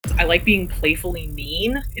I like being playfully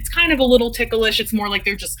mean. It's kind of a little ticklish. It's more like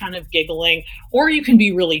they're just kind of giggling. Or you can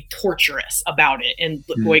be really torturous about it and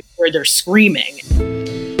where they're screaming.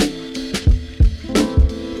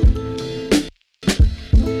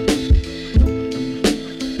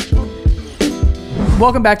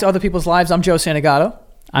 Welcome back to Other People's Lives. I'm Joe Santagato.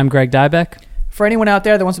 I'm Greg Dybeck. For anyone out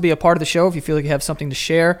there that wants to be a part of the show, if you feel like you have something to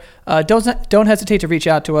share, don't hesitate to reach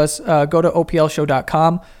out to us. Go to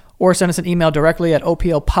oplshow.com or send us an email directly at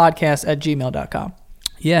oplpodcast@gmail.com.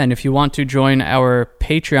 Yeah, and if you want to join our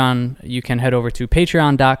Patreon, you can head over to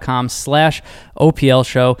patreon.com/OPL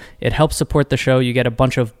show. It helps support the show. You get a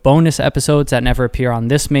bunch of bonus episodes that never appear on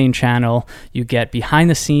this main channel. You get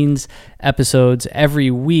behind the scenes episodes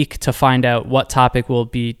every week to find out what topic we'll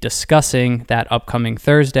be discussing that upcoming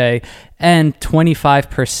Thursday. And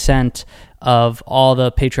 25% of all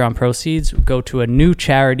the Patreon proceeds go to a new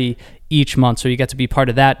charity each month. So you get to be part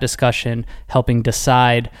of that discussion, helping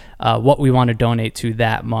decide what we want to donate to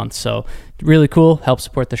that month. So really cool, help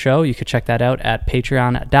support the show. You could check that out at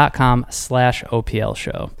patreon.com/OPL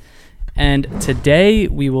show. And today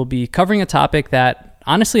we will be covering a topic that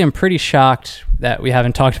honestly I'm pretty shocked that we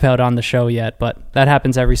haven't talked about on the show yet, but that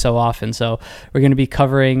happens every so often. So we're going to be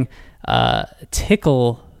covering a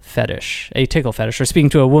tickle fetish, or speaking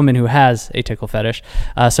to a woman who has a tickle fetish.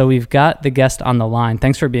 So we've got the guest on the line.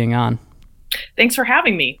 Thanks for being on. Thanks for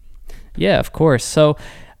having me. Yeah, of course. So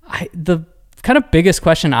the kind of biggest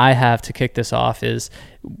question I have to kick this off is,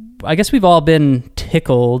 I guess we've all been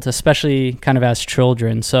tickled, especially kind of as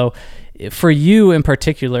children. So for you in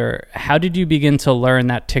particular, how did you begin to learn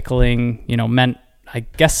that tickling, meant, I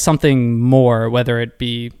guess, something more, whether it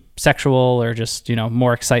be sexual or just,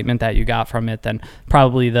 more excitement that you got from it than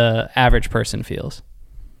probably the average person feels?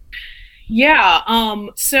 Yeah.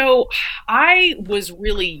 So I was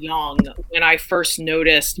really young when I first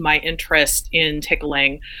noticed my interest in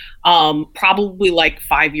tickling, probably like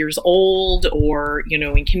 5 years old or,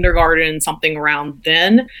 in kindergarten, something around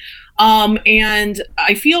then. And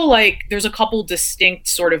I feel like there's a couple distinct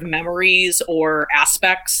sort of memories or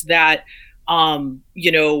aspects that,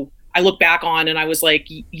 I look back on and I was like,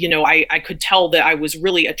 I could tell that I was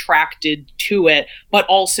really attracted to it, but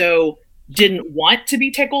also didn't want to be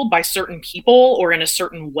tickled by certain people or in a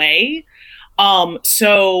certain way.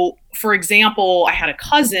 So for example, I had a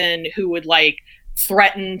cousin who would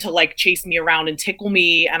threaten to chase me around and tickle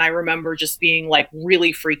me. And I remember just being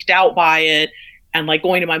really freaked out by it and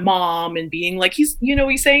going to my mom and being like, he's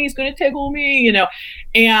saying he's going to tickle me,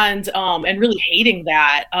 and really hating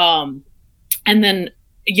that. And then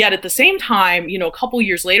yet at the same time, a couple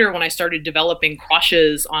years later, when I started developing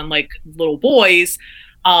crushes on little boys,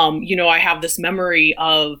 I have this memory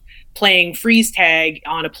of playing freeze tag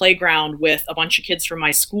on a playground with a bunch of kids from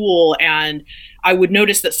my school. And I would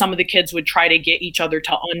notice that some of the kids would try to get each other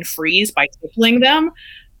to unfreeze by tickling them.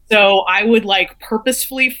 So I would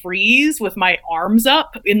purposefully freeze with my arms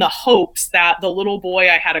up in the hopes that the little boy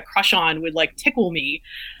I had a crush on would tickle me.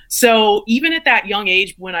 So even at that young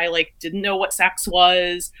age, when I didn't know what sex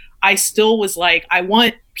was, I still was I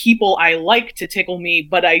want people I like to tickle me,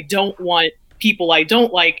 but I don't want people I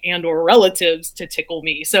don't like and or relatives to tickle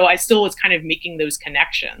me. So I still was kind of making those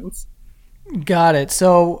connections. Got it.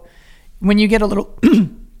 So when you get a little,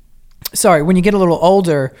 when you get a little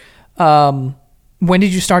older, when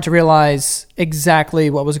did you start to realize exactly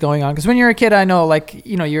what was going on? Because when you're a kid, I know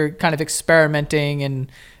you're kind of experimenting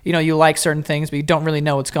and, you like certain things, but you don't really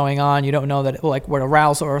know what's going on. You don't know that what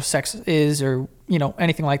arousal or sex is or,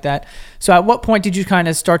 anything like that. So at what point did you kind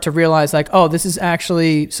of start to realize oh, this is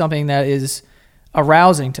actually something that is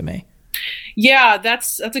arousing to me? Yeah,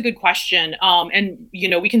 that's a good question. And,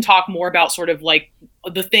 we can talk more about sort of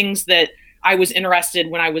the things that I was interested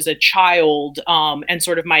when I was a child, and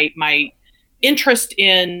sort of my interest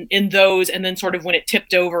in those, and then sort of when it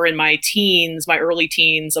tipped over in my early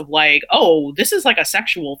teens of oh, this is a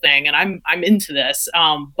sexual thing and I'm into this.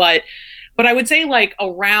 But I would say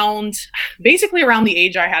basically around the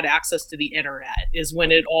age I had access to the internet is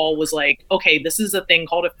when it all was okay, this is a thing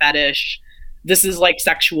called a fetish. This is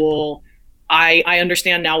sexual. I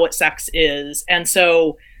understand now what sex is. And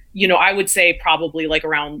so, I would say probably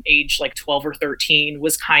around age 12 or 13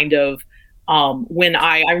 was kind of when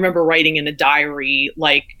I remember writing in a diary,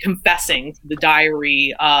 confessing to the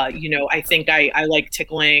diary, I think I like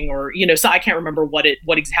tickling or, so I can't remember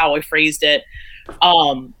how I phrased it.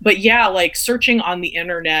 But yeah, searching on the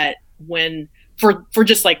internet for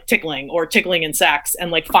just tickling or tickling and sex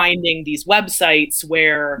and finding these websites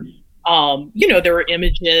where, there were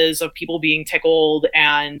images of people being tickled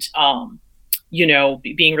and,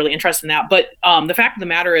 being really interested in that. But the fact of the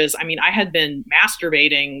matter is, I mean, I had been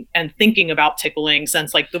masturbating and thinking about tickling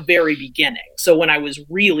since like the very beginning. So when I was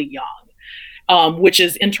really young, which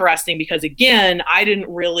is interesting because, again, I didn't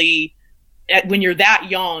really, when you're that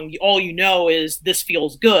young, all you know is this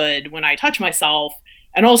feels good when I touch myself.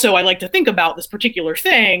 And also I like to think about this particular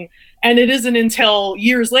thing. And it isn't until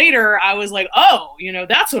years later I was like, oh,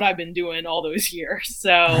 that's what I've been doing all those years.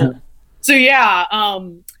 So yeah.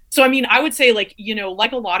 So, I mean, I would say like a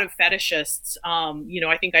lot of fetishists,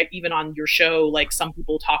 I think even on your show, like some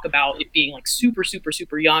people talk about it being like super, super,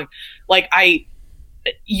 super young. Like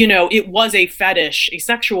it was a fetish, a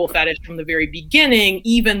sexual fetish from the very beginning,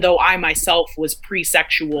 even though I myself was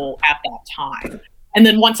pre-sexual at that time. And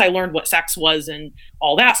then once I learned what sex was and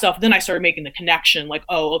all that stuff, then I started making the connection like,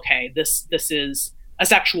 oh, okay, this is a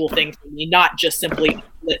sexual thing for me, not just simply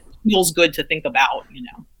it feels good to think about,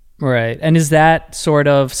 Right. And is that sort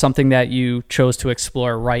of something that you chose to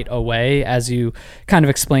explore right away as you kind of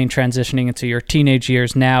explained transitioning into your teenage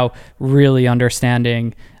years, now really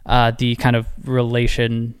understanding the kind of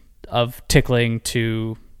relation of tickling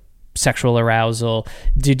to sexual arousal?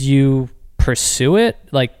 Did you pursue it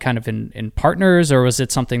like kind of in partners, or was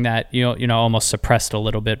it something that almost suppressed a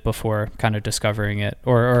little bit before kind of discovering it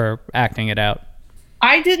or acting it out?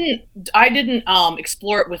 I didn't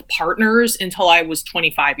explore it with partners until I was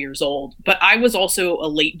 25 years old, but I was also a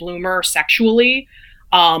late bloomer sexually.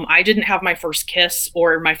 I didn't have my first kiss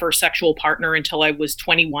or my first sexual partner until I was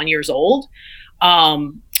 21 years old,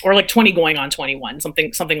 or like 20 going on 21,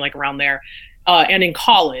 something like around there, and in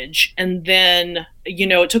college. And then,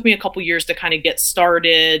 it took me a couple years to kind of get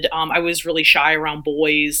started. I was really shy around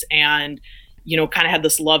boys and kind of had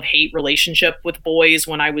this love-hate relationship with boys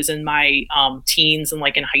when I was in my teens and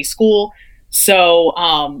like in high school.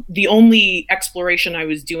 So the only exploration I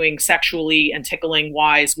was doing sexually and tickling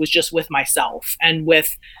wise was just with myself and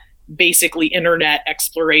with basically internet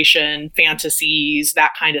exploration, fantasies,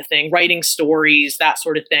 that kind of thing, writing stories, that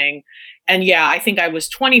sort of thing. And yeah, I think I was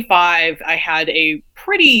 25. I had a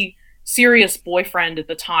pretty serious boyfriend at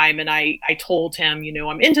the time. And I told him,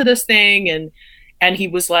 I'm into this thing. And he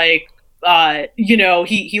was like,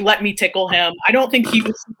 he let me tickle him. I don't think he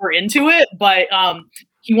was super into it, but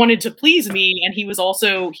he wanted to please me. And he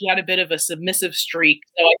had a bit of a submissive streak.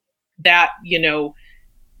 So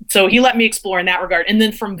so he let me explore in that regard. And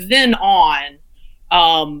then from then on,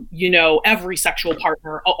 almost every sexual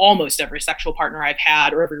partner I've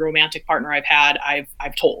had, or every romantic partner I've had,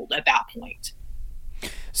 I've told at that point.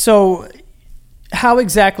 So how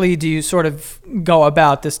exactly do you sort of go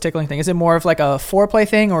about this tickling thing? Is it more of like a foreplay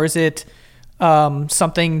thing, or is it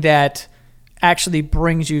something that actually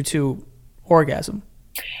brings you to orgasm?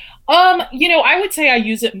 I would say I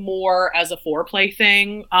use it more as a foreplay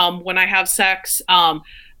thing. When I have sex,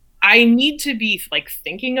 I need to be like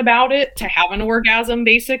thinking about it to have an orgasm,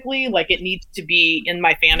 basically. Like it needs to be in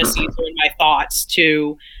my fantasies or in my thoughts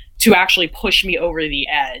to actually push me over the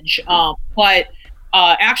edge. But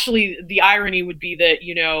actually the irony would be that,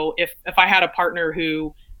 if I had a partner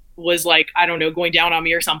who was like, I don't know, going down on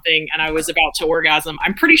me or something, and I was about to orgasm,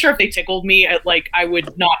 I'm pretty sure if they tickled me, I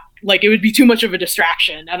would not, like, it would be too much of a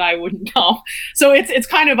distraction and I wouldn't know. So it's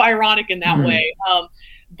kind of ironic in that way.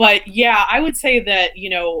 But yeah, I would say that,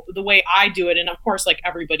 the way I do it, and of course, like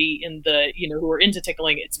everybody in the, who are into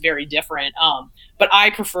tickling, it's very different. But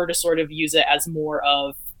I prefer to sort of use it as more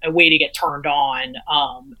of a way to get turned on,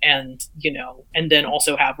 and then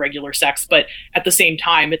also have regular sex. But at the same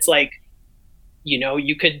time, it's like,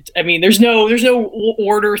 you could, there's no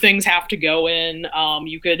order things have to go in.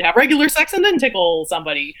 You could have regular sex and then tickle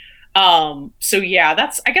somebody. So yeah,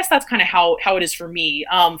 I guess that's kind of how it is for me.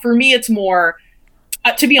 For me, it's more,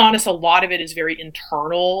 to be honest, a lot of it is very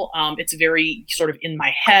internal. It's very sort of in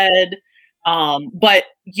my head. But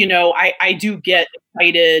I do get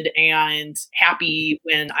excited and happy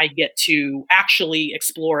when I get to actually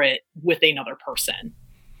explore it with another person.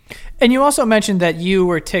 And you also mentioned that you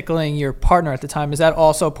were tickling your partner at the time. Is that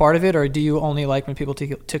also part of it, or do you only like when people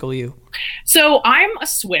tickle you? So I'm a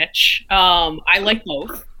switch. I like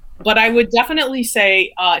both. But I would definitely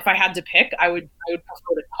say, if I had to pick, I would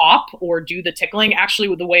prefer to top or do the tickling.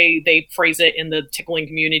 Actually, the way they phrase it in the tickling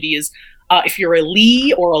community is if you're a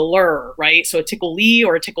lee or a lure, right? So a tickle lee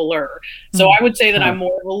or a tickle lure. So I would say that I'm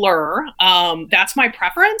more of a lure. That's my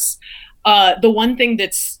preference. The one thing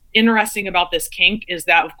that's interesting about this kink is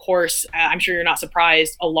that, of course, I'm sure you're not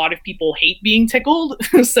surprised, a lot of people hate being tickled.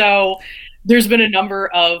 So there's been a number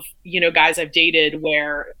of, guys I've dated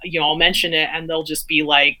where, I'll mention it and they'll just be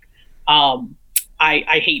like,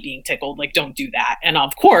 I hate being tickled. Like, don't do that. And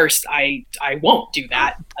of course I won't do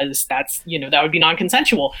that, because that's, that would be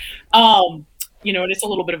non-consensual. and it's a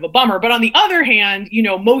little bit of a bummer. But on the other hand,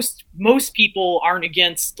 most people aren't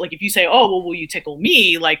against, like, if you say, oh, well, will you tickle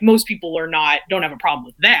me? Like, most people don't have a problem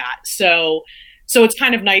with that. So it's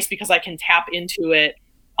kind of nice because I can tap into it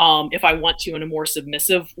if I want to in a more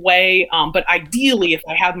submissive way. But ideally, if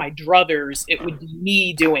I had my druthers, it would be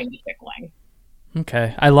me doing the tickling.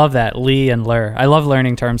 Okay. I love that. Lee and Lur. I love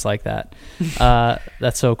learning terms like that.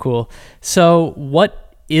 That's so cool. So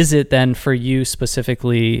what is it then for you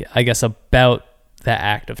specifically, I guess, about the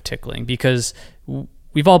act of tickling? Because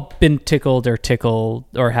we've all been tickled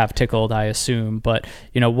or have tickled, I assume. But,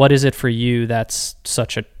 what is it for you that's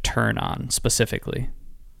such a turn on specifically?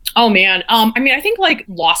 Oh, man. I think like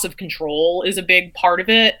loss of control is a big part of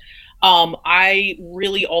it. I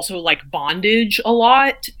really also like bondage a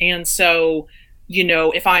lot. And so,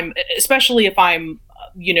 especially if I'm,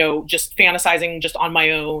 just fantasizing just on my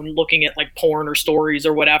own, looking at like porn or stories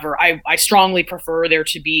or whatever, I strongly prefer there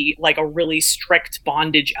to be like a really strict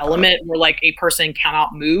bondage element where like a person cannot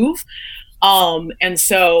move. And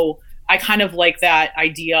so I kind of like that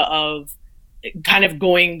idea of kind of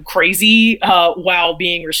going crazy while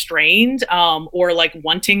being restrained, or like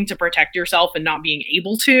wanting to protect yourself and not being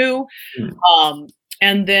able to.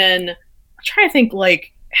 And then I'm trying to think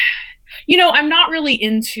like, I'm not really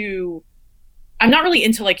into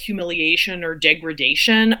like humiliation or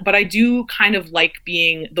degradation, but I do kind of like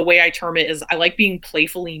the way I term it is I like being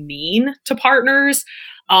playfully mean to partners.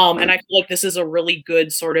 And I feel like this is a really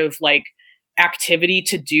good sort of like activity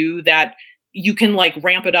to do that you can like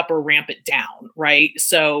ramp it up or ramp it down, right?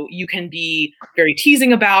 So you can be very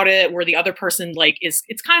teasing about it where the other person like it's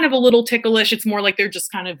kind of a little ticklish. It's more like they're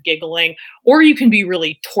just kind of giggling, or you can be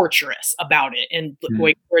really torturous about it and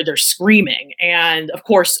where they're screaming. And of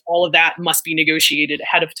course, all of that must be negotiated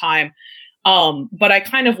ahead of time. But I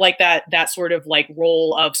kind of like that sort of like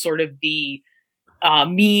role of sort of the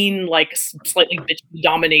mean, like slightly bitchy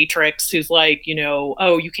dominatrix who's like,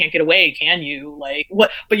 oh, you can't get away, can you? Like,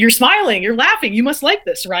 what? But you're smiling, you're laughing, you must like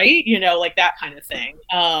this, right? Like that kind of thing.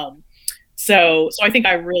 So I think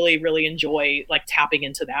I really, really enjoy like tapping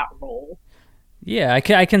into that role. Yeah,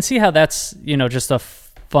 I can see how that's, just a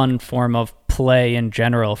fun form of play in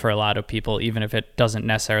general for a lot of people, even if it doesn't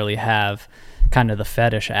necessarily have kind of the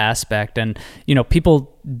fetish aspect. And,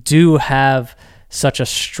 people do have such a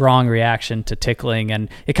strong reaction to tickling. And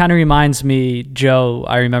it kind of reminds me, Joe,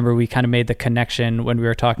 I remember we kind of made the connection when we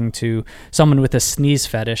were talking to someone with a sneeze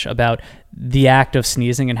fetish about the act of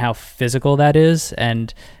sneezing and how physical that is.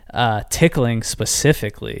 And tickling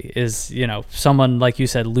specifically is, someone, like you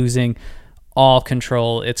said, losing all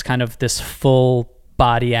control. It's kind of this full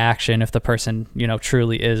body action if the person,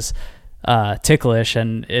 truly is ticklish.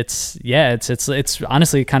 And it's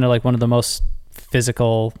honestly kind of like one of the most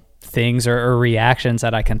physical things or reactions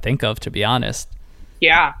that I can think of, to be honest.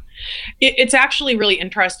 Yeah. It's actually really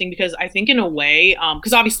interesting because I think in a way,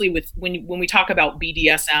 because obviously when we talk about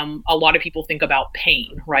BDSM, a lot of people think about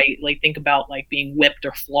pain, right? Like think about like being whipped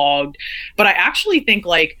or flogged. But I actually think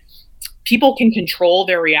like people can control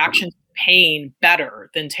their reactions to pain better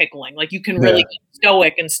than tickling. Like you can really get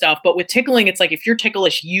stoic and stuff. But with tickling, it's like if you're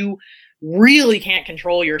ticklish, you really can't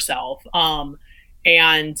control yourself.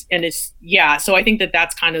 And it's, so I think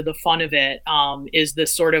that's kind of the fun of it, is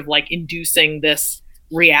this sort of like inducing this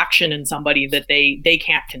reaction in somebody that they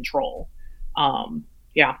can't control.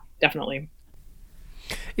 Yeah, definitely.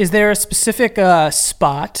 Is there a specific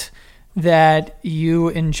spot that you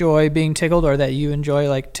enjoy being tickled, or that you enjoy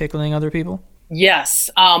like tickling other people?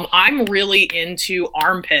 Yes. I'm really into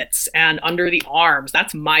armpits and under the arms.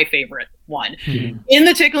 That's my favorite one. Mm-hmm. In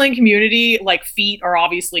the tickling community, like feet are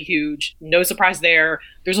obviously huge. No surprise there.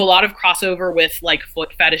 There's a lot of crossover with like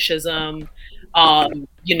foot fetishism,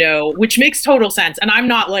 which makes total sense. And I'm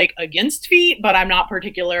not like against feet, but I'm not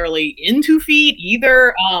particularly into feet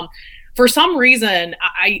either. For some reason,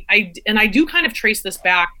 I do kind of trace this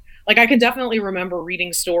back. Like I can definitely remember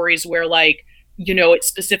reading stories where like, it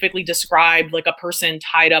specifically described like a person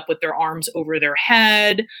tied up with their arms over their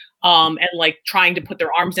head, and like trying to put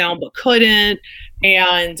their arms down but couldn't.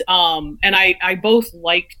 And I both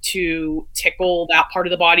like to tickle that part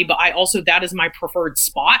of the body, but that is my preferred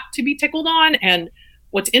spot to be tickled on. And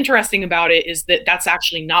what's interesting about it is that that's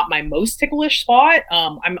actually not my most ticklish spot.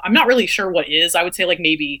 I'm not really sure what is. I would say like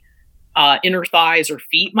maybe inner thighs or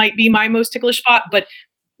feet might be my most ticklish spot. But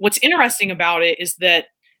what's interesting about it is that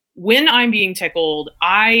when I'm being tickled,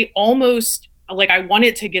 I almost like I want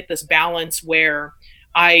it to get this balance where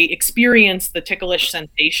I experience the ticklish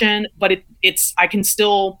sensation, but it's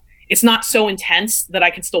not so intense that I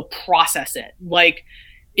can still process it. Like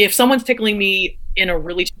if someone's tickling me in a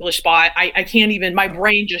really ticklish spot, I can't even, my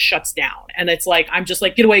brain just shuts down. And it's like, I'm just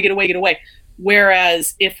like, get away, get away, get away.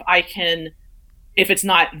 Whereas if it's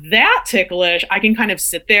not that ticklish, I can kind of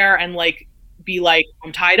sit there and like be like,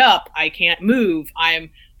 I'm tied up, I can't move,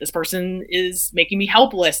 this person is making me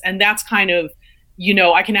helpless. And that's kind of,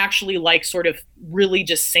 I can actually like sort of really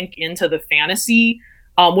just sink into the fantasy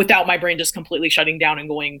without my brain just completely shutting down and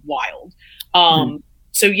going wild.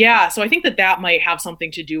 So yeah, so I think that might have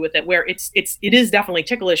something to do with it, where it is definitely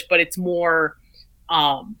ticklish, but it's more,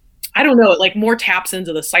 I don't know, it like more taps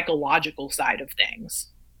into the psychological side of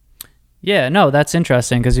things. Yeah, no, that's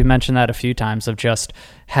interesting, because you mentioned that a few times, of just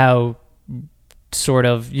how sort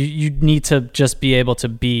of you need to just be able to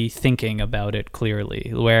be thinking about it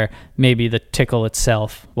clearly, where maybe the tickle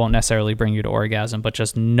itself won't necessarily bring you to orgasm, but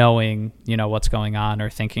just knowing, what's going on or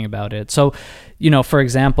thinking about it. So, for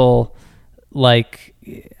example, like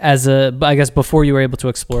I guess before you were able to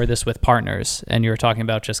explore this with partners, and you were talking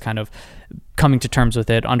about just kind of coming to terms with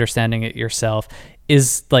it, understanding it yourself,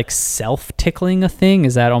 is like self-tickling a thing?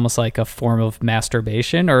 Is that almost like a form of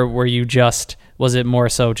masturbation, or was it more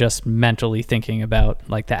so just mentally thinking about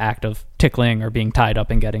like the act of tickling or being tied up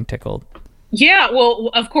and getting tickled? Yeah, well,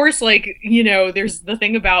 of course, like, there's the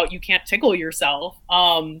thing about you can't tickle yourself,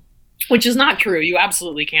 which is not true. You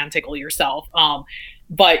absolutely can tickle yourself.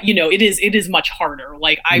 But it is much harder.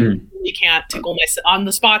 Like I really can't tickle myself on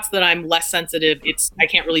the spots that I'm less sensitive. I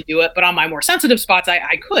can't really do it, but on my more sensitive spots,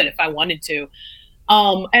 I could if I wanted to.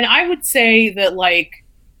 And I would say that like,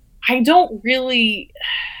 I don't really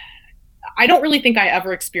think I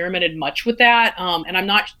ever experimented much with that.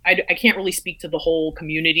 And I can't really speak to the whole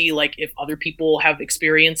community, like if other people have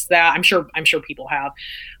experienced that. I'm sure people have.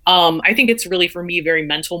 I think it's really, for me, very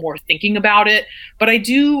mental, more thinking about it. But I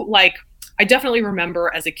definitely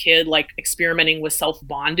remember as a kid, like experimenting with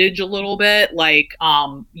self-bondage a little bit, like,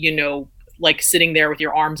 like sitting there with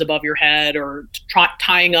your arms above your head, or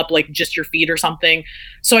tying up like just your feet or something.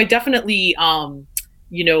 So I definitely,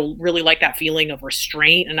 really like that feeling of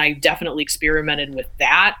restraint. And I definitely experimented with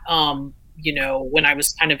that, when I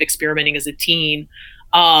was kind of experimenting as a teen.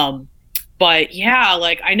 But yeah,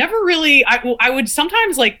 like I never really, I would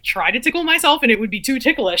sometimes like try to tickle myself and it would be too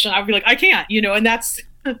ticklish and I'd be like, I can't, and that's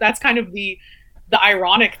kind of the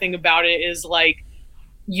ironic thing about it is like,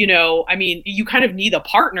 I mean, you kind of need a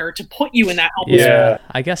partner to put you in that helpless. Yeah,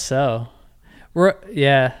 I guess so.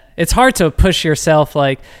 It's hard to push yourself.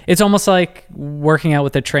 Like, it's almost like working out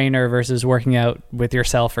with a trainer versus working out with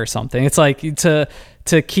yourself or something. It's like to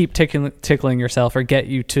keep tickling yourself or get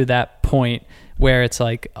you to that point where it's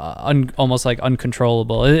like almost like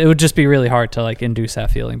uncontrollable. It would just be really hard to like induce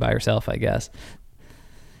that feeling by yourself, I guess.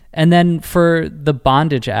 And then for the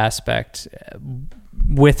bondage aspect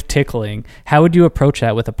with tickling, how would you approach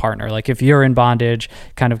that with a partner? Like if you're in bondage,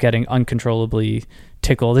 kind of getting uncontrollably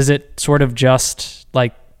tickled, is it sort of just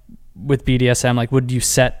like with BDSM, like would you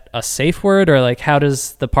set a safe word, or like how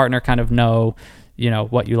does the partner kind of know,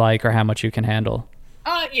 what you like or how much you can handle?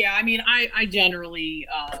 Yeah, I mean, I generally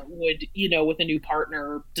would, with a new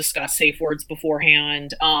partner, discuss safe words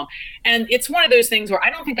beforehand. And it's one of those things where I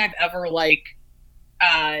don't think I've ever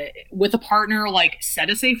with a partner, like said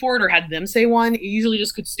a safe word or had them say one. It usually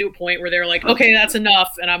just gets to a point where they're like, okay, that's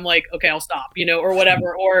enough. And I'm like, okay, I'll stop, or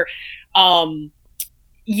whatever. Or,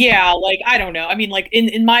 yeah, like, I don't know. I mean, like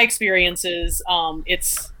in my experiences,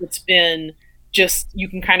 it's been just, you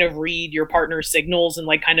can kind of read your partner's signals and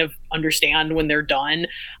like kind of understand when they're done.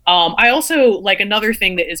 I also like another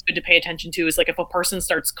thing that is good to pay attention to is like if a person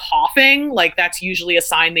starts coughing, like that's usually a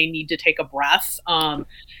sign they need to take a breath.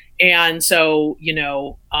 And so,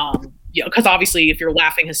 because obviously if you're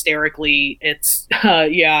laughing hysterically, it's,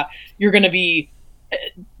 you're going to be,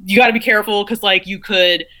 you got to be careful because like you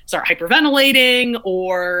could start hyperventilating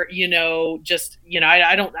or, I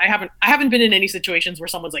haven't been in any situations where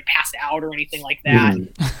someone's like passed out or anything like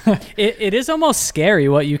that. It is almost scary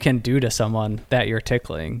what you can do to someone that you're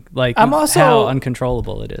tickling. Like how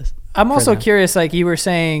uncontrollable it is. I'm also curious, like you were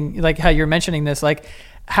saying, like how you're mentioning this, like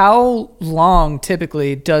how long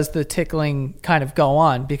typically does the tickling kind of go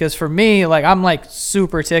on? Because for me, like I'm like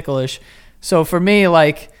super ticklish. So for me,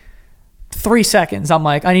 like 3 seconds, I'm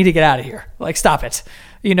like, I need to get out of here. Like, stop it.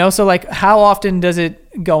 So like how often does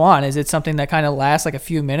it go on? Is it something that kind of lasts like a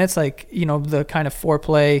few minutes? Like, the kind of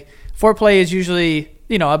foreplay is usually,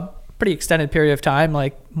 a pretty extended period of time,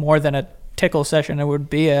 like more than a tickle session it would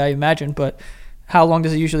be, I imagine. But how long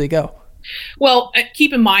does it usually go? Well,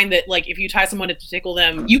 keep in mind that like if you tie someone to tickle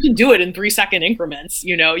them, you can do it in 3-second increments.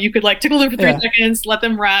 You could like tickle them for 3 seconds, let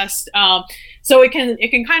them rest. So it can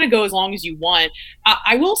kind of go as long as you want.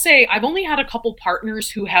 I will say I've only had a couple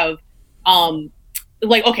partners who have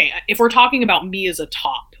okay, if we're talking about me as a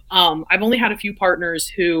top, I've only had a few partners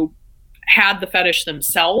who had the fetish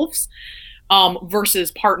themselves.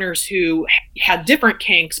 versus partners who had different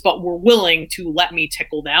kinks but were willing to let me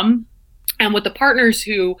tickle them. And with the partners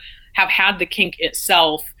who have had the kink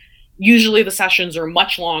itself, usually the sessions are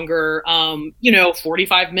much longer,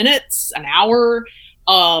 45 minutes, an hour.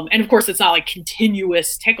 And of course, it's not like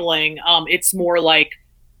continuous tickling. It's more like,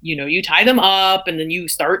 you tie them up and then you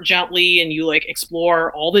start gently and you like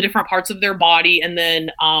explore all the different parts of their body. And then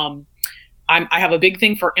I have a big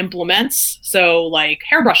thing for implements. So like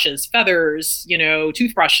hairbrushes, feathers,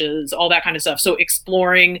 toothbrushes, all that kind of stuff. So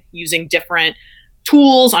exploring using different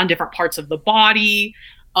tools on different parts of the body.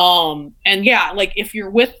 And yeah, like if you're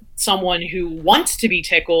with someone who wants to be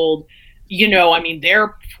tickled,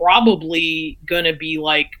 they're probably going to be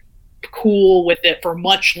like cool with it for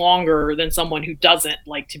much longer than someone who doesn't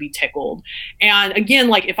like to be tickled. And again,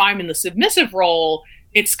 like if I'm in the submissive role,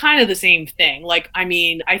 it's kind of the same thing. Like,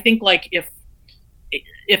 I think like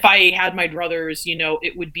if I had my druthers,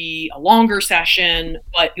 it would be a longer session,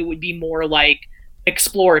 but it would be more like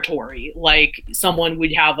exploratory. Like someone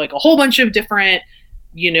would have like a whole bunch of different,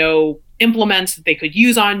 implements that they could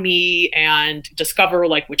use on me and discover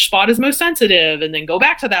like which spot is most sensitive and then go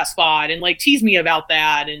back to that spot and like tease me about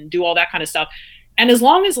that and do all that kind of stuff. And as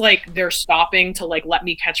long as like they're stopping to like let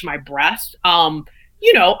me catch my breath,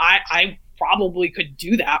 I probably could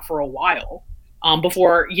do that for a while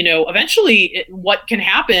before, eventually what can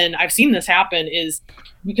happen, I've seen this happen, is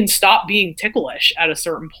you can stop being ticklish at a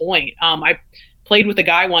certain point. I played with a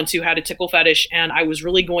guy once who had a tickle fetish and I was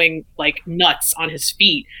really going like nuts on his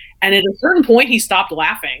feet. And at a certain point he stopped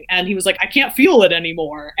laughing and he was like, I can't feel it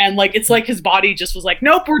anymore. And like, it's like his body just was like,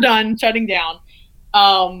 nope, we're done, shutting down.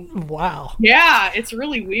 Wow. Yeah, it's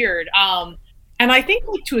really weird. And I think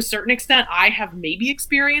like to a certain extent, I have maybe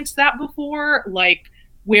experienced that before, like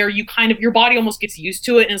where you kind of, your body almost gets used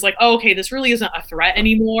to it and is like, oh, okay, this really isn't a threat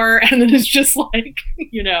anymore. And then it's just like,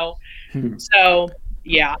 so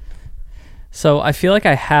yeah. So I feel like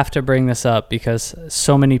I have to bring this up because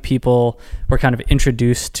so many people were kind of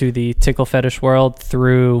introduced to the tickle fetish world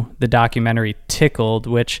through the documentary Tickled,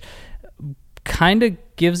 which kind of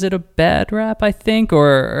gives it a bad rap, I think,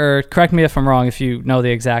 or correct me if I'm wrong if you know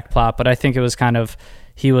the exact plot, but I think it was kind of,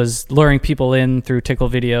 he was luring people in through tickle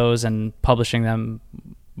videos and publishing them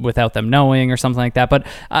without them knowing or something like that. But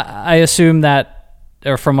I assume that,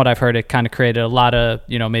 or from what I've heard, it kind of created a lot of,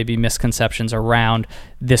 maybe misconceptions around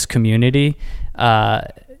this community.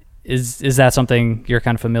 Is that something you're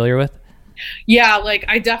kind of familiar with? Yeah, like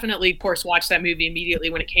I definitely, of course, watched that movie immediately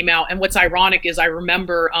when it came out. And what's ironic is I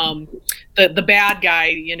remember the bad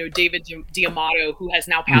guy, David D'Amato, who has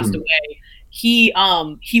now passed away. He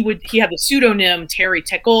had the pseudonym Terry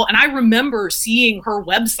Tickle, and I remember seeing her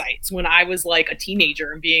websites when I was like a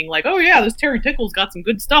teenager and being like, oh yeah, this Terry Tickle's got some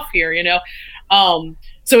good stuff here,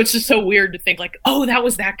 so it's just so weird to think like, oh, that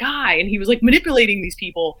was that guy and he was like manipulating these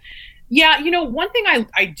people. Yeah, one thing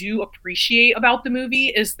I do appreciate about the movie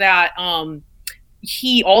is that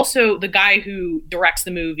he also, the guy who directs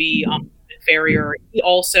the movie, Farrier, he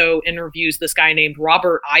also interviews this guy named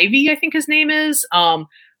Robert Ivy, I think his name is,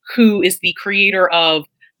 who is the creator of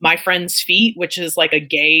My Friend's Feet, which is like a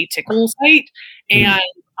gay tickle site. And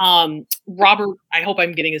Robert, I hope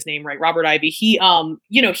I'm getting his name right, Robert Ivy, he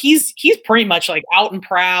he's pretty much like out and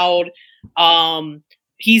proud.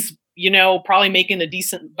 He's probably making a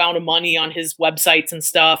decent amount of money on his websites and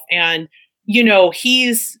stuff. And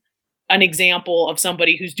he's an example of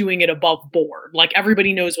somebody who's doing it above board. Like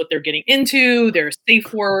everybody knows what they're getting into, there's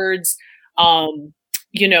safe words,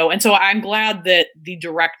 and so I'm glad that the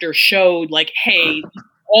director showed like, hey,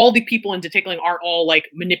 all the people into tickling aren't all like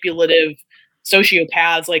manipulative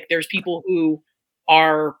sociopaths. Like there's people who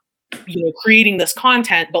are, creating this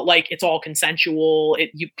content, but like it's all consensual.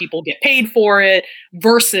 People get paid for it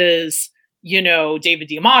versus, David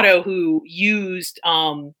D'Amato, who used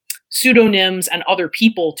pseudonyms and other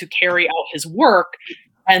people to carry out his work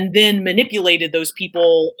and then manipulated those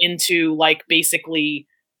people into like basically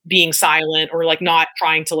being silent or like not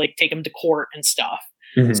trying to like take them to court and stuff.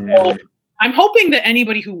 So I'm hoping that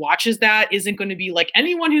anybody who watches that isn't going to be like,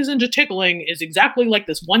 anyone who's into tickling is exactly like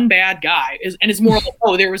this one bad guy, and it's more like,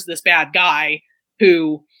 oh, there was this bad guy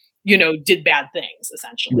who, did bad things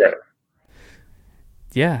essentially.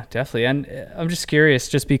 Yeah, definitely. And I'm just curious,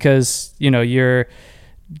 just because, you're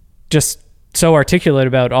just so articulate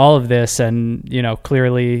about all of this and,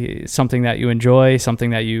 clearly something that you enjoy, something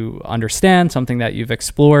that you understand, something that you've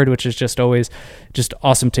explored, which is just always just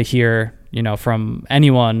awesome to hear, from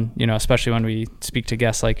anyone, especially when we speak to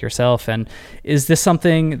guests like yourself. And is this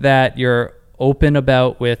something that you're open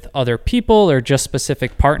about with other people or just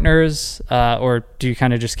specific partners, or do you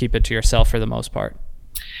kind of just keep it to yourself for the most part?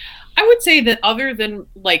 I would say that other than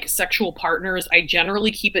like sexual partners, I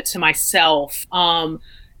generally keep it to myself.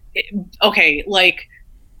 Okay, like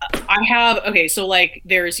so like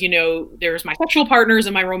there's my sexual partners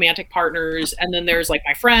and my romantic partners, and then there's like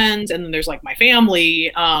my friends, and then there's like my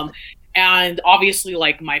family. And obviously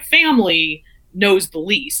like my family knows the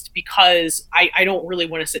least because I don't really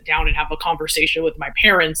want to sit down and have a conversation with my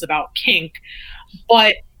parents about kink.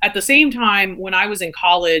 But at the same time, when I was in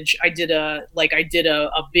college, I did a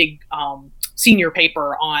big senior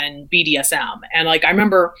paper on BDSM. And like, I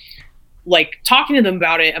remember like talking to them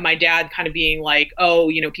about it, and my dad kind of being like,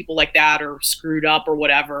 oh, people like that are screwed up or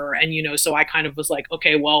whatever. And, so I kind of was like,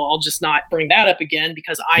 okay, well, I'll just not bring that up again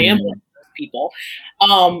because I am one of those people.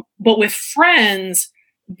 But with friends,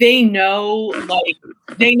 they know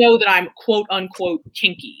that I'm quote unquote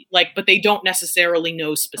kinky, like, but they don't necessarily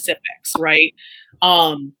know specifics. Right.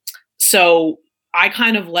 So I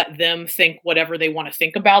kind of let them think whatever they want to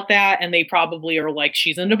think about that. And they probably are like,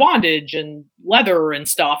 she's into bondage and leather and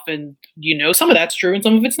stuff. And, some of that's true and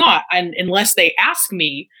some of it's not. And unless they ask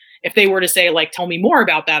me, if they were to say like, tell me more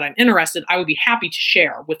about that, I'm interested, I would be happy to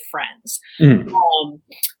share with friends.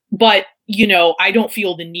 But, I don't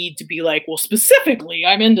feel the need to be like, well, specifically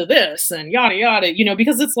I'm into this and yada, yada,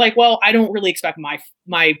 because it's like, well, I don't really expect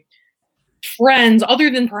my friends, other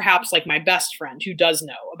than perhaps like my best friend who does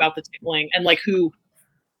know about the tickling, and like who,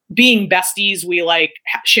 being besties, we like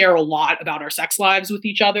share a lot about our sex lives with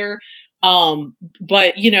each other.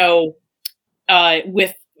 But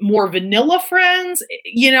with more vanilla friends,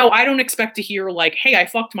 I don't expect to hear like, hey, I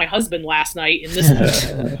fucked my husband last night in this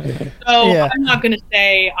position. So yeah. I'm not going to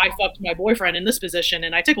say I fucked my boyfriend in this position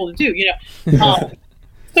and I tickled him too,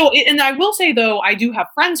 and I will say, though, I do have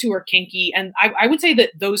friends who are kinky, and I would say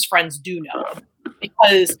that those friends do know,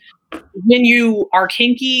 because when you are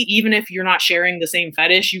kinky, even if you're not sharing the same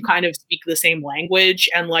fetish, you kind of speak the same language,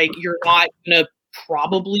 and like you're not going to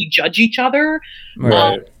probably judge each other.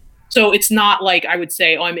 Right. So it's not like I would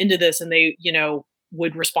say, oh, I'm into this, and they,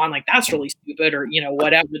 would respond like, that's really stupid, or,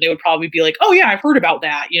 whatever. They would probably be like, oh, yeah, I've heard about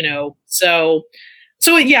that, So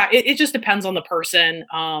yeah, it just depends on the person.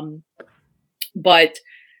 But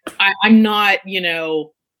I'm not,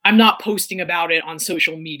 I'm not posting about it on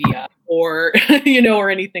social media or, or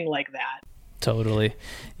anything like that. Totally.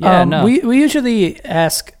 Yeah. No. We usually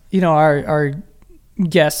ask, our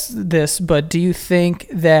guests this, but do you think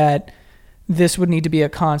that this would need to be a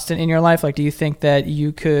constant in your life? Like, do you think that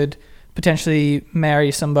you could potentially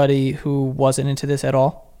marry somebody who wasn't into this at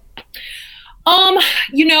all?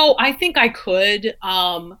 I think I could.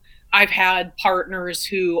 I've had partners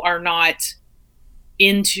who are not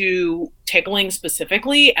into tickling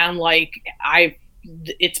specifically, and like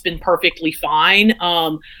it's been perfectly fine.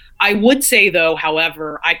 I would say though,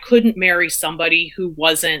 however, I couldn't marry somebody who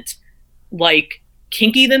wasn't like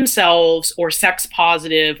kinky themselves or sex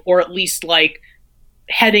positive, or at least like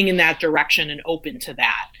heading in that direction and open to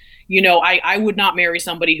that. I would not marry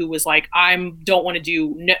somebody who was like, don't want to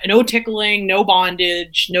do no tickling, no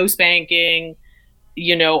bondage, no spanking,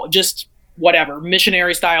 just whatever,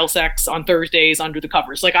 missionary style sex on Thursdays under the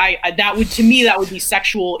covers. Like that would be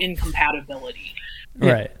sexual incompatibility.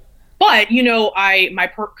 Right. But, my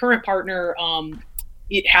current partner,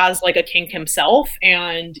 it has like a kink himself,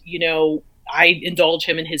 and, I indulge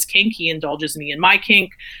him in his kink. He indulges me in my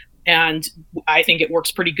kink, and I think it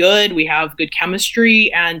works pretty good. We have good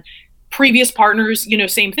chemistry, and previous partners,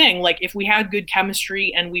 same thing. Like if we had good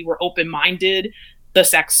chemistry and we were open-minded, the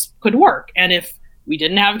sex could work. And if we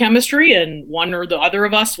didn't have chemistry and one or the other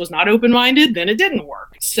of us was not open-minded, then it didn't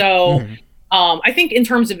work. So I think in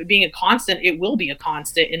terms of it being a constant, it will be a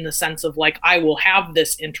constant in the sense of like, I will have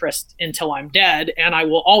this interest until I'm dead, and I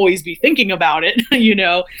will always be thinking about it,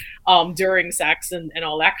 during sex and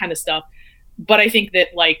all that kind of stuff. But I think that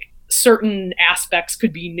like certain aspects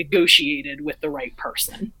could be negotiated with the right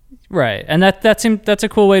person. Right. And that's a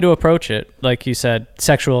cool way to approach it. Like you said,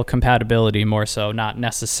 sexual compatibility more so, not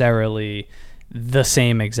necessarily the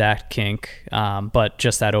same exact kink, but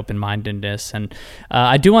just that open-mindedness. And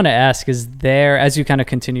I do want to ask, is there, as you kind of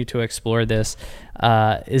continue to explore this,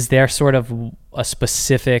 is there sort of a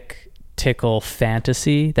specific tickle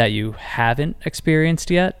fantasy that you haven't experienced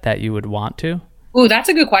yet that you would want to? Ooh, that's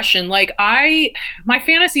a good question. Like my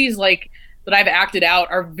fantasies like that I've acted out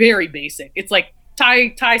are very basic. It's like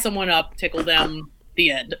tie someone up, tickle them,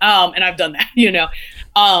 the end. And I've done that,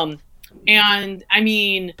 and I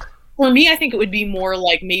mean, for me, I think it would be more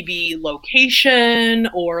like maybe location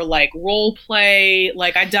or like role play.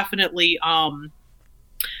 Like I definitely, I'm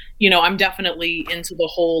definitely into the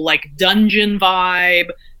whole like dungeon vibe,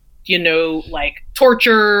 like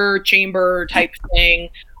torture chamber type thing.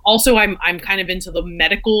 Also, I'm kind of into the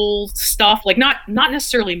medical stuff, like not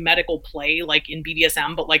necessarily medical play like in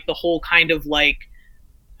BDSM, but like the whole kind of like,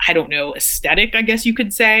 I don't know, aesthetic, I guess you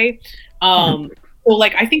could say. Well,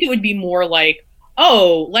 like I think it would be more like,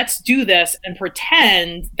 oh, let's do this and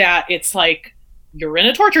pretend that it's like you're in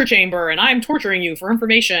a torture chamber and I'm torturing you for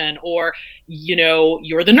information, or, you know,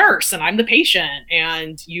 you're the nurse and I'm the patient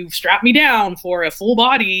and you've strapped me down for a full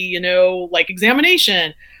body, you know, like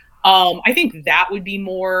examination. I think that would be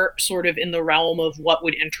more sort of in the realm of what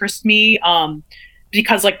would interest me.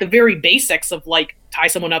 Because like the very basics of like tie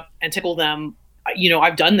someone up and tickle them, you know,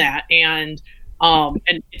 I've done that. And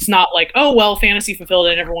it's not like, oh, well, fantasy fulfilled,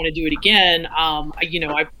 I never want to do it again. You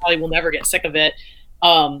know, I probably will never get sick of it.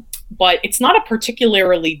 But it's not a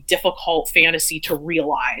particularly difficult fantasy to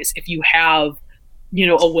realize if you have, you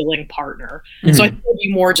know, a willing partner. Mm-hmm. So I think it would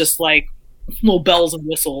be more just like little bells and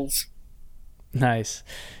whistles. Nice.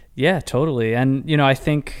 Yeah, totally. And, you know, I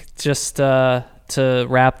think just to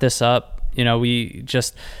wrap this up, you know, we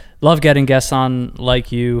just love getting guests on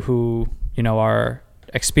like you who, you know, are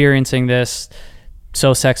experiencing this,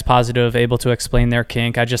 so sex positive, able to explain their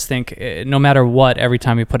kink. I just think no matter what, every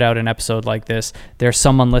time we put out an episode like this, there's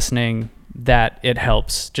someone listening that it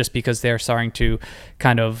helps, just because they're starting to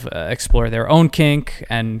kind of explore their own kink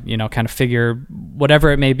and, you know, kind of figure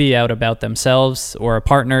whatever it may be out about themselves or a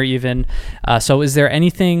partner even. So is there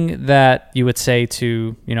anything that you would say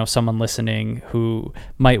to, you know, someone listening who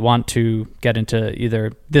might want to get into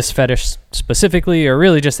either this fetish specifically or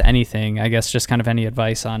really just anything, I guess, just kind of any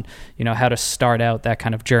advice on, you know, how to start out that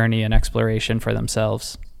kind of journey and exploration for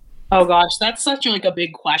themselves? Oh gosh, that's such like a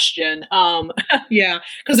big question. Yeah,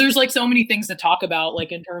 because there's like so many things to talk about,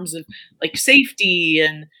 like in terms of like safety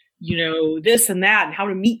and, you know, this and that and how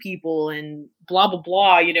to meet people and blah blah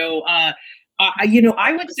blah. You know,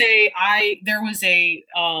 I would say there was a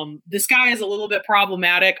this guy is a little bit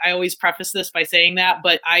problematic. I always preface this by saying that,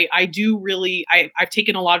 but I do really I've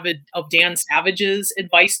taken a lot of Dan Savage's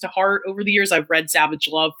advice to heart over the years. I've read Savage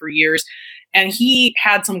Love for years. And he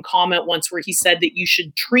had some comment once where he said that you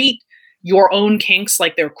should treat your own kinks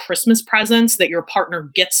like they're Christmas presents that your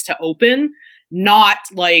partner gets to open, not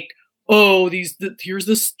like, oh, here's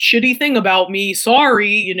this shitty thing about me, sorry,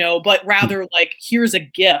 you know, but rather like, here's a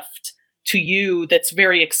gift to you that's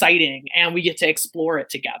very exciting and we get to explore it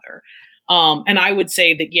together. And I would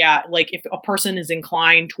say that, yeah, like if a person is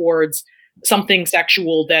inclined towards something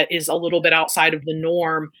sexual that is a little bit outside of the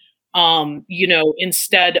norm, you know,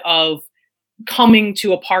 instead of coming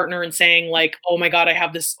to a partner and saying like, oh my God, I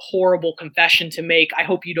have this horrible confession to make, I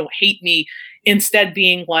hope you don't hate me. Instead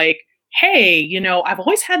being like, hey, you know, I've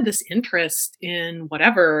always had this interest in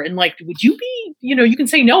whatever. And like, would you be, you know, you can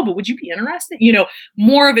say no, but would you be interested? You know,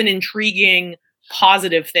 more of an intriguing,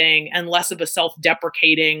 positive thing and less of a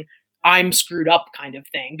self-deprecating, I'm screwed up kind of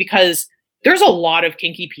thing. Because there's a lot of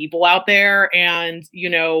kinky people out there. And, you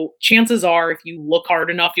know, chances are if you look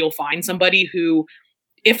hard enough, you'll find somebody who,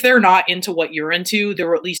 if they're not into what you're into,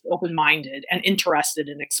 they're at least open-minded and interested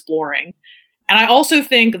in exploring. And I also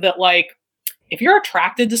think that like, if you're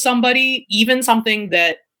attracted to somebody, even something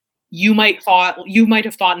that you might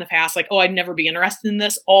have thought in the past, like, oh, I'd never be interested in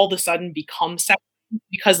this, all of a sudden becomes sexy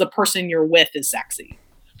because the person you're with is sexy.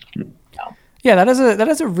 So. Yeah, that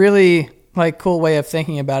is a really like cool way of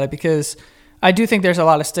thinking about it, because I do think there's a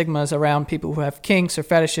lot of stigmas around people who have kinks or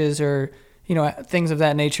fetishes or, you know, things of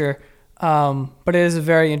that nature. But it is a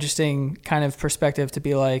very interesting kind of perspective to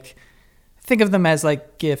be like, think of them as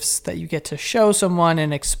like gifts that you get to show someone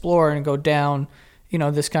and explore and go down, you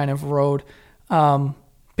know, this kind of road. But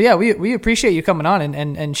yeah, we appreciate you coming on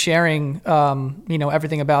and sharing, you know,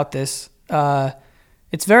 everything about this.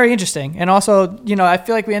 It's very interesting. And also, you know, I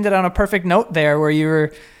feel like we ended on a perfect note there where you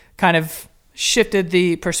were kind of shifted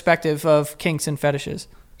the perspective of kinks and fetishes.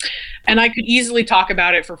 And I could easily talk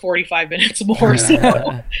about it for 45 minutes more.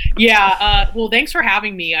 So, yeah. Well, thanks for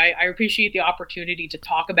having me. I appreciate the opportunity to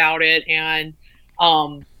talk about it and,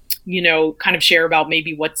 you know, kind of share about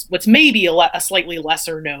maybe what's maybe a slightly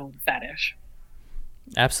lesser known fetish.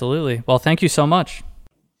 Absolutely. Well, thank you so much.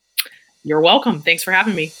 You're welcome. Thanks for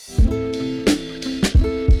having me.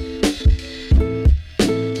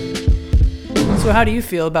 So how do you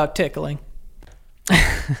feel about tickling?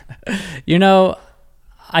 You know,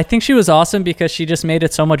 I think she was awesome because she just made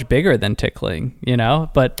it so much bigger than tickling, you know,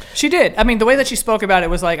 but she did. I mean, the way that she spoke about it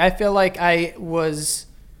was like, I feel like I was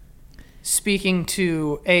speaking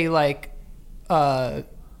to a like a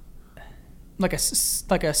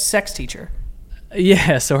sex teacher.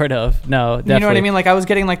 Yeah, sort of. No, definitely. You know what I mean? Like I was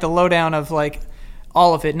getting like the lowdown of like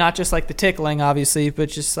all of it, not just like the tickling, obviously, but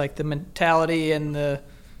just like the mentality and the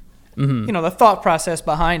the thought process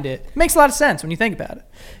behind it. It makes a lot of sense when you think about it.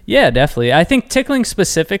 Yeah, definitely. I think tickling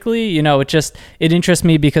specifically, it interests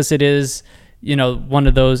me because it is, one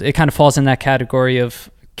of those, it kind of falls in that category of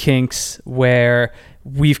kinks where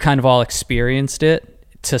we've kind of all experienced it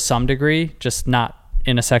to some degree, just not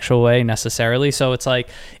in a sexual way necessarily. So it's like,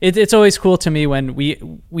 it's always cool to me when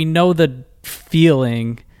we know the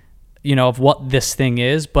feeling, of what this thing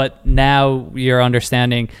is, but now you're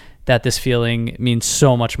understanding that this feeling means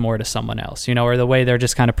so much more to someone else, or the way they're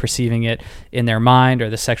just kind of perceiving it in their mind, or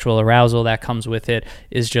the sexual arousal that comes with it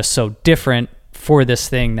is just so different for this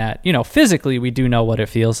thing that, physically we do know what it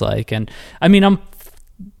feels like. And I mean, I'm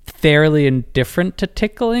fairly indifferent to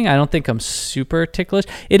tickling. I don't think I'm super ticklish.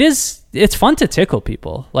 It's fun to tickle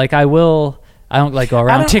people. Like I don't like go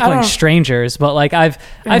around tickling strangers, but like I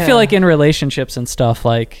feel like in relationships and stuff,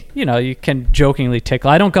 like, you can jokingly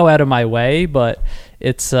tickle. I don't go out of my way, but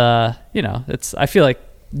it's, I feel like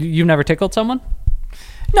you've never tickled someone?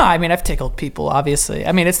 No, I mean, I've tickled people, obviously.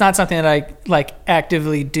 I mean, it's not something that I like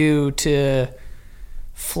actively do to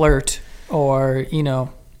flirt or,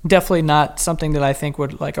 definitely not something that I think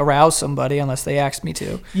would like arouse somebody unless they asked me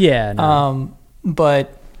to. Yeah. No.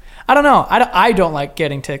 But I don't know. I don't like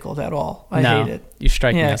getting tickled at all. I hate it. You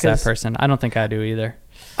strike me as that person. I don't think I do either.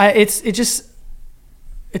 It's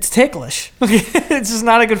ticklish. It's just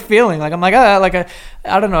not a good feeling. Like I'm like, I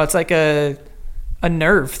don't know. It's like a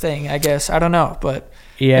nerve thing, I guess. I don't know, but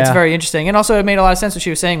it's very interesting. And also it made a lot of sense what she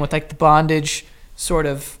was saying with like the bondage sort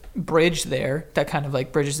of bridge there that kind of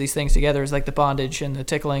like bridges these things together, is like the bondage and the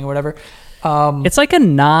tickling or whatever. It's like a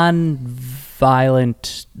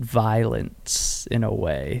non-violent violence in a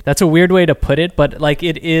way. That's a weird way to put it, but like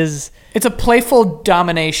it's a playful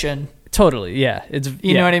domination. Totally. Yeah.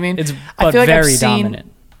 You know what I mean? It's very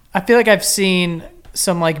dominant. I feel like I've seen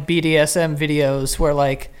some like BDSM videos where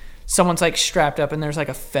like someone's like strapped up and there's like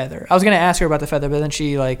a feather. I was going to ask her about the feather, but then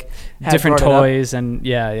she like had different toys and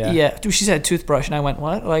yeah. She said toothbrush and I went,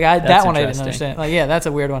 what? Like that one I didn't understand. Like, yeah, that's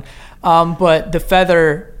a weird one. But the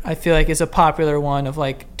feather I feel like is a popular one of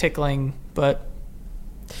like tickling, but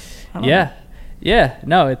I don't know. Yeah.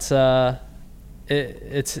 No, it's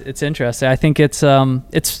interesting. I think it's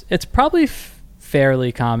probably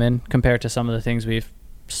fairly common compared to some of the things we've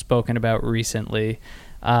spoken about recently,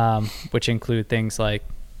 which include things like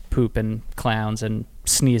poop and clowns and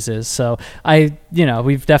sneezes. So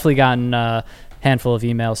we've definitely gotten a handful of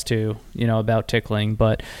emails too, about tickling,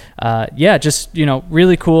 but just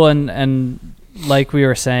really cool. And like we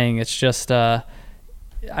were saying, it's just I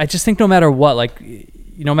just think no matter what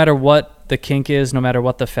the kink is, no matter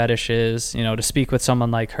what the fetish is, to speak with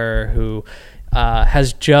someone like her who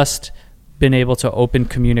has just been able to open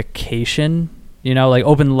communication, like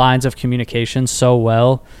open lines of communication so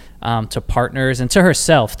well to partners and to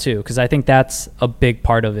herself too, because I think that's a big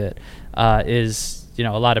part of it, is a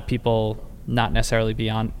lot of people not necessarily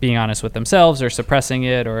being honest with themselves or suppressing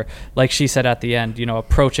it, or like she said at the end,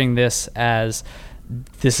 approaching this as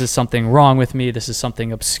this is something wrong with me, this is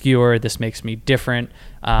something obscure, this makes me different,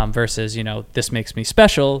 versus this makes me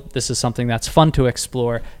special, this is something that's fun to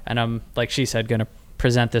explore, and I'm, like she said, gonna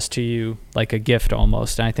present this to you like a gift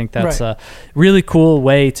almost. And I think that's a really cool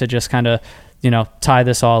way to just kind of tie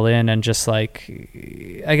this all in, and just like,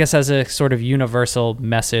 I guess, as a sort of universal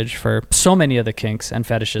message for so many of the kinks and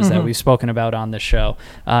fetishes that we've spoken about on this show.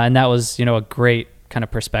 And that was, a great kind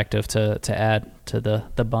of perspective to add to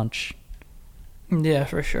the bunch. Yeah,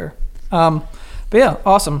 for sure. But yeah,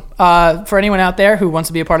 awesome. For anyone out there who wants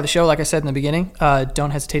to be a part of the show, like I said in the beginning, don't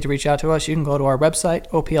hesitate to reach out to us. You can go to our website,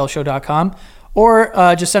 oplshow.com, or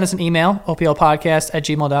just send us an email,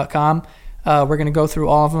 oplpodcast@gmail.com. We're going to go through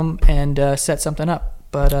all of them and set something up.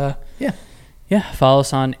 But follow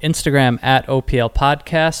us on Instagram @OPL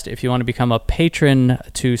Podcast. If you want to become a patron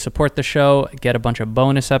to support the show, get a bunch of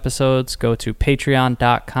bonus episodes, go to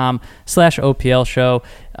patreon.com/OPL Show.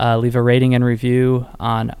 Leave a rating and review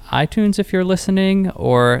on iTunes if you're listening,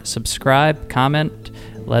 or subscribe, comment,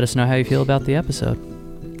 let us know how you feel about the episode.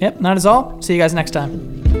 Yep, that is all. See you guys next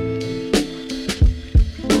time.